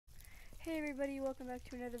Hey everybody, welcome back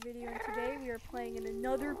to another video, and today we are playing in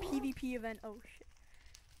another PvP event. Oh shit.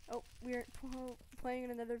 Oh, we are playing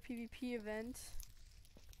in another PvP event,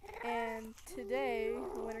 and today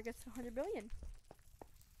the winner gets 100 billion.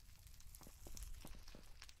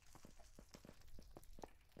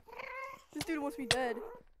 This dude wants me dead.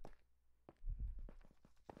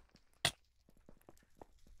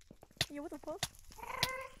 Yo, what the fuck?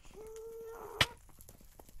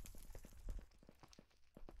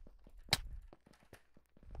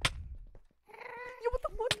 Yo, what the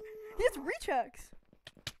fuck? He has rechecks!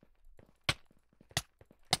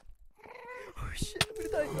 Oh shit, I'm gonna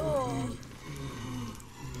die. Oh.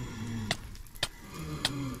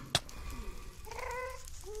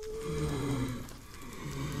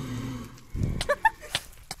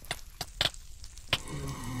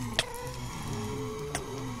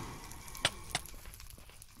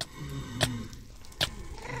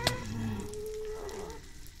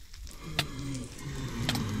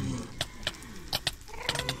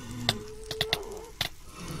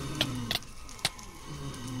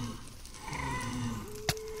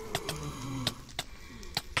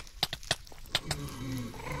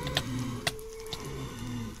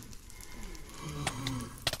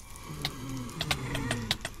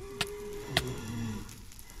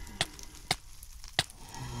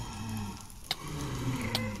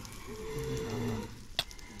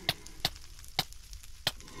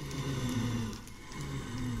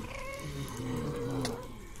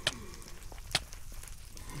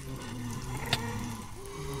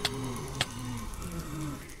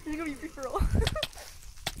 This is gonna be free for all.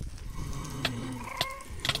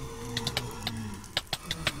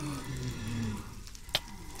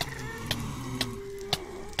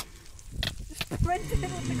 Just sprint in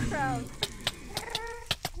with the crowd.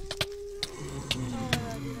 Oh my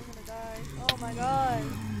god, dude, I'm gonna die. Oh my god.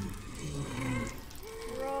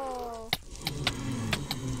 Bro.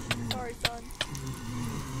 Sorry, son.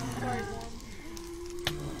 I'm sorry, mom.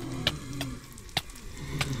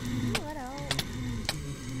 Let out.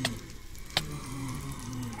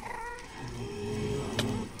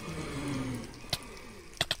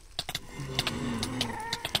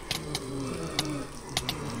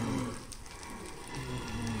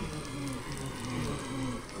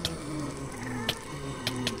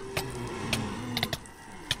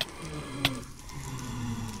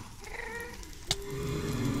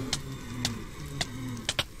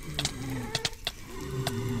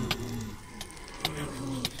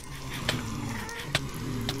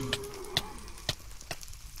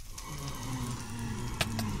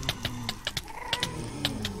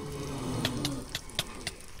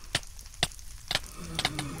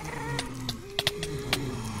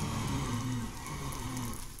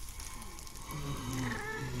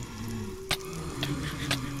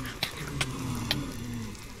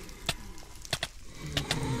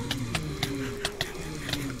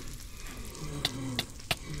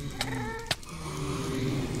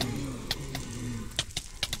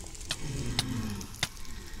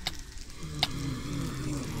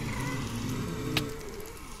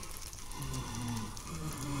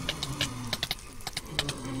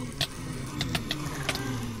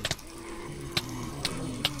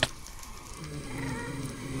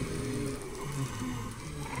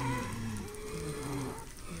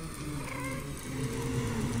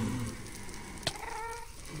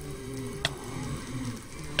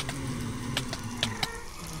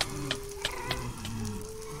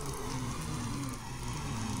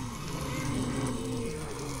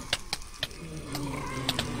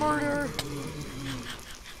 Murder!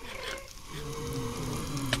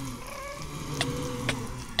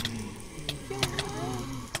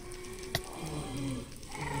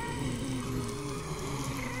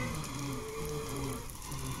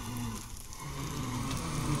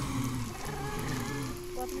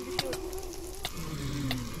 What happened to the shield?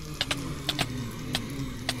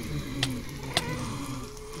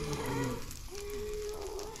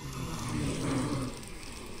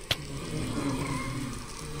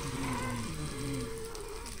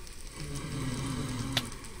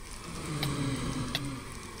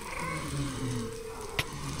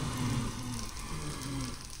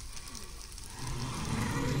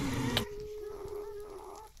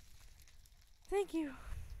 Thank you.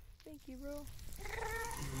 Thank you, bro.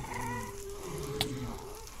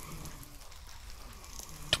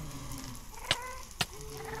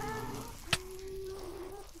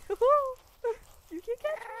 You can't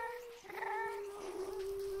catch me.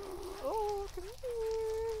 Oh, come here.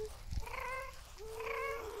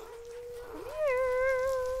 Come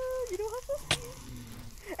here. You don't have to see.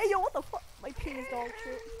 Hey, yo, what the fuck? My ping is dog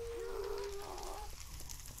shit.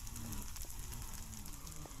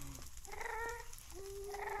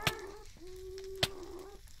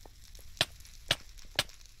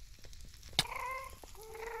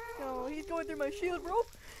 through my shield, bro.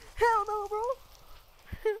 Hell no, bro.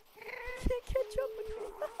 Can't catch up with me.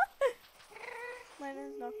 Mine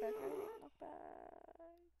is knockback, right? Knockback.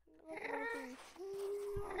 Level 3.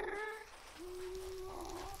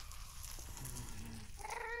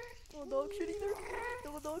 Oh, dog shit either.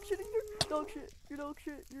 No dog shit either. Dog shit. You're dog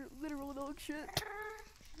shit. You're literal dog shit.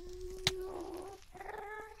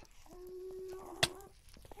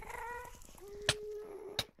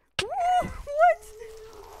 What?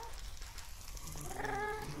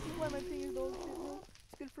 Why my thing is dog shit, bro?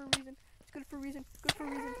 It's good for a reason. It's good for a reason. Good for a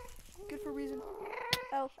reason. Good for a reason.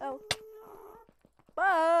 Ow, ow.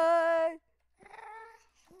 Bye.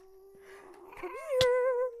 Come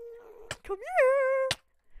here. Come here.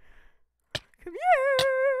 Come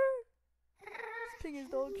here. This ping is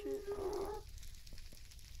dog shit.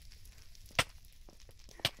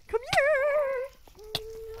 Come here.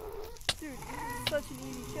 Dude, this is such an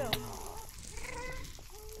easy kill.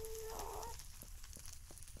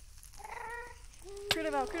 Crit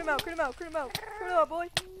him out, crit him out, crit him out, crit him out. Crit him out, boy.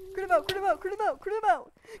 Crit him out, crit him out, crit him out, crit him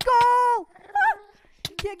out. Go! Ah!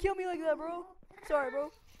 You can't kill me like that, bro. Sorry, bro.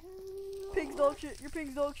 Ping's dog shit. Your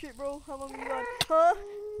ping's dog shit, bro. How long have you got? Huh?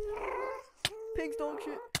 Ping's dog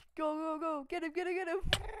shit. Go, go, go. Get him, get him, get him.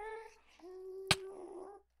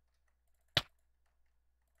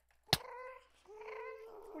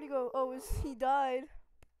 Where'd he go? Oh, he died.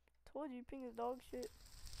 Told you, ping is dog shit.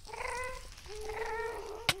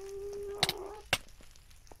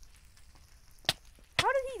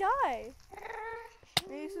 How did he die?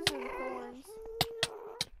 Aces and thorns.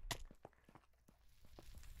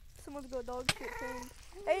 Someone's got dog shit ping.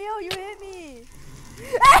 Hey yo, you hit me!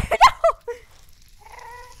 Hey, no!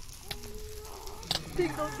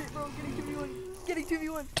 Ping dog shit, bro. Getting 2v1. Getting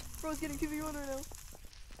 2v1. Bro's getting 2v1 right now.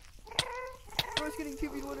 Bro's getting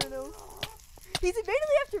 2v1 right now. He's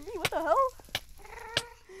immediately after me. What the hell?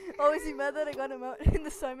 Oh, is he mad that I got him out in the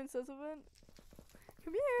Simon Says event?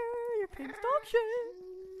 Come here. Your ping's dog shit.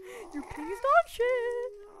 Your ping's dog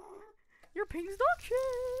shit. Your ping's dog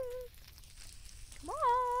shit. Come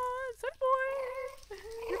on, son boy.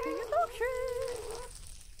 Your ping is dog shit.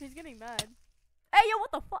 He's getting mad. Hey, yo,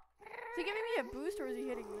 what the fuck? Is he giving me a boost or is he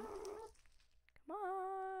hitting me? Come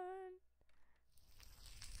on.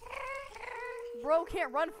 Bro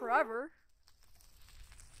can't run forever.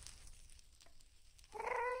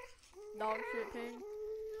 Dog shit ping.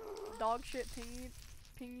 Dog shit ping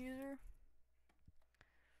user.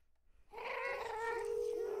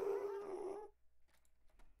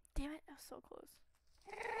 Damn it, I was so close.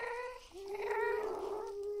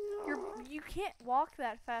 You can't walk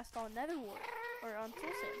that fast on Netherward or on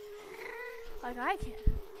Tilson. Like I can.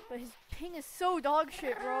 But his ping is so dog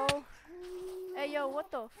shit, bro. Hey yo,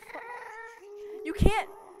 what the fuck? You can't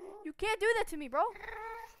do that to me, bro.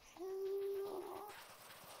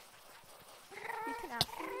 You can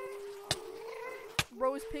actually.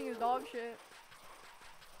 Bro's ping is dog shit.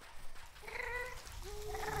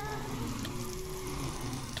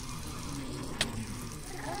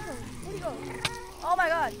 Where'd he go? Oh my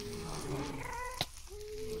god!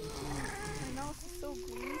 My mouse is so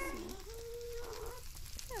greasy.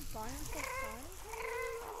 Yeah, Brian's so fun.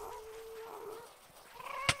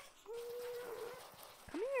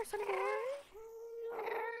 Come here, sonny boy.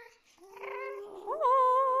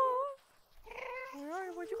 Oh!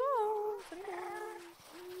 Where'd you go, sonny boy?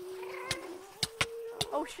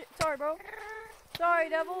 Oh shit! Sorry, bro. Sorry,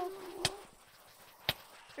 devil.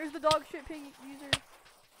 Here's the dog shit ping user.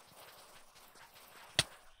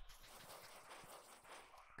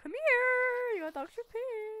 Come here, you got dog shit ping.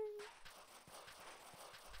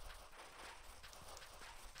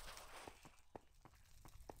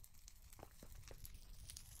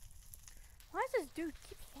 Why does this dude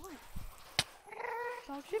keep flying?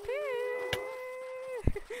 Dog shit ping.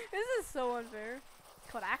 This is so unfair. It's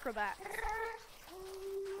called acrobat.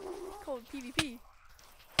 It's called PvP.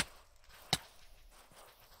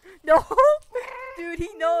 No, dude, he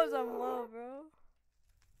knows I'm low, bro.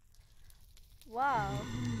 Wow,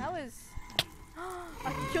 that was.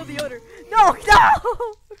 I can kill the odor. No, no!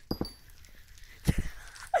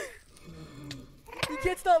 You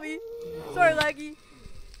can't stop me. Sorry, laggy.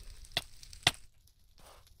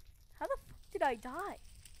 How the fuck did I die?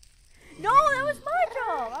 No, that was my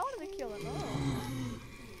job. I wanted to kill him. Oh.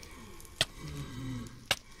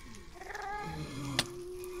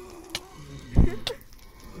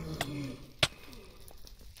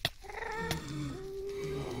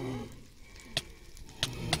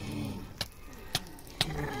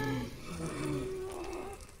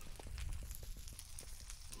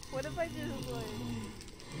 What if I just like...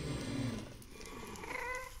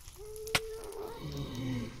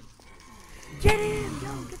 Get him!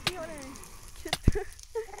 Yo, get the owner!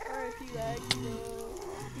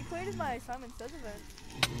 rated my Simon Says event.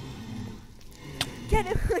 Get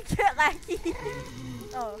him, get Lackey.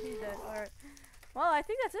 Oh, he's dead. All right. Well, I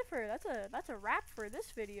think that's it for that's a wrap for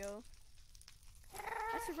this video.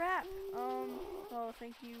 That's a wrap. Well,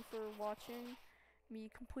 thank you for watching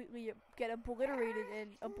me completely get obliterated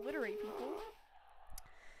and obliterate people.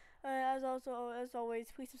 As always,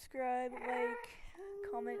 please subscribe, like,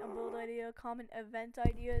 comment a build idea, comment event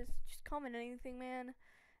ideas, just comment anything, man.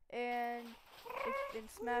 And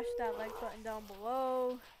smash that like button down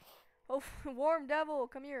below. Oh, Warm Devil,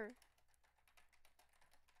 come here.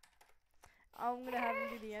 I'm gonna have him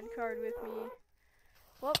do the end card with me.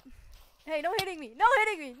 Well, hey, no hitting me! No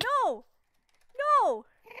hitting me! No! No!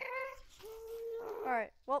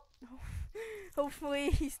 Alright, well,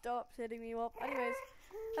 hopefully he stops hitting me. Well, anyways,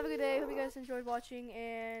 have a good day. Hope you guys enjoyed watching,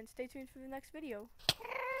 and stay tuned for the next video.